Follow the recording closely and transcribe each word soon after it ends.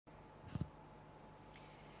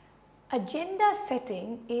Agenda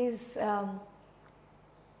setting is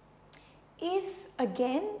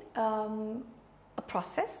again a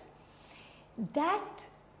process that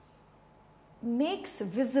makes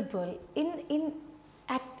visible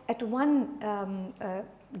at one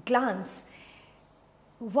glance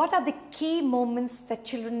what are the key moments that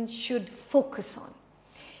children should focus on.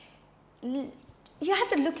 You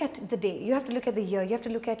have to look at the day, you have to look at the year, you have to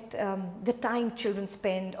look at the time children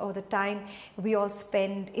spend or the time we all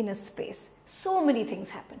spend in a space. So many things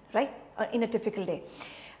happen, right, in a typical day.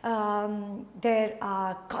 There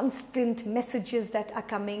are constant messages that are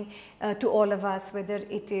coming to all of us, whether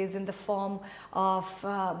it is in the form of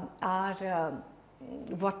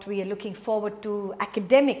what we are looking forward to,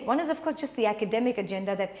 academic. One is of course just the academic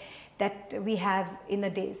agenda that we have in a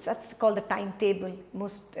day. So that's called the timetable.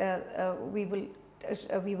 Most we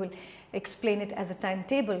will explain it as a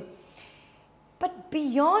timetable. But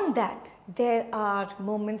beyond that, there are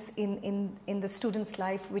moments in the student's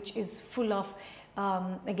life which is full of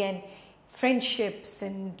again friendships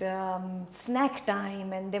and snack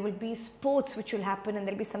time, and there will be sports which will happen, and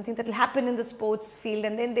there will be something that will happen in the sports field,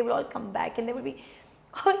 and then they will all come back, and there will be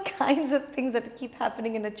all kinds of things that keep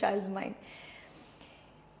happening in a child's mind.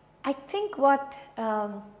 I think what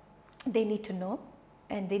they need to know,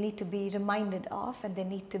 and they need to be reminded of, and they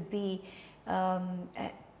need to be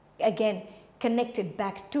again connected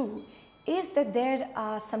back to, is that there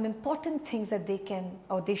are some important things that they can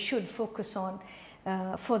or they should focus on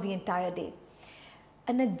for the entire day.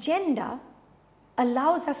 An agenda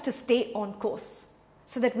allows us to stay on course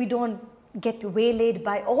so that we don't get waylaid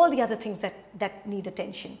by all the other things that need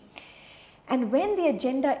attention. And when the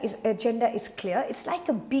agenda is clear, it's like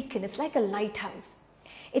a beacon, it's like a lighthouse.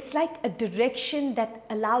 It's like a direction that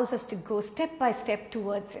allows us to go step by step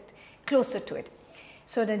towards it, closer to it.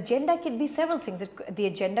 So an agenda could be several things. The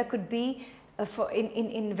agenda could be,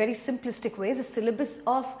 in very simplistic ways, a syllabus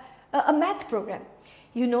of a math program.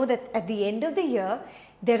 You know that at the end of the year,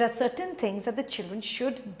 there are certain things that the children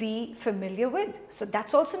should be familiar with. So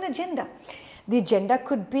that's also an agenda. The agenda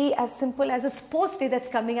could be as simple as a sports day that's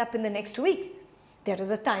coming up in the next week. There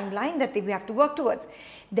is a timeline that we have to work towards.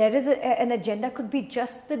 There is an agenda could be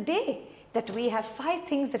just the day, that we have 5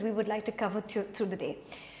 things that we would like to cover through the day.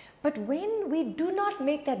 But when we do not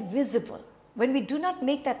make that visible, when we do not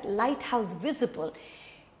make that lighthouse visible,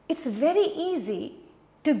 it's very easy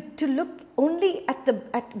to look only at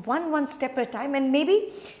one step at a time and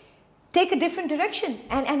maybe take a different direction,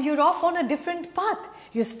 and you're off on a different path.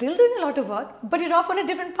 You're still doing a lot of work, but you're off on a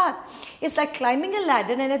different path. It's like climbing a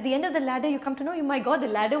ladder, and at the end of the ladder you come to know, oh my God, the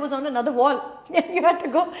ladder was on another wall and you had to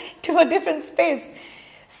go to a different space.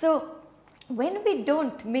 So when we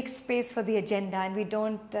don't make space for the agenda, and we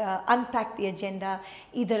don't unpack the agenda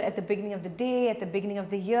either at the beginning of the day, at the beginning of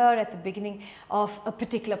the year, at the beginning of a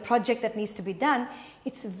particular project that needs to be done,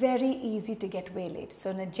 it's very easy to get waylaid. So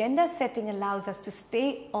an agenda setting allows us to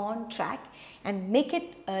stay on track and make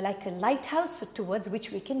it like a lighthouse towards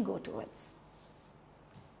which we can go towards.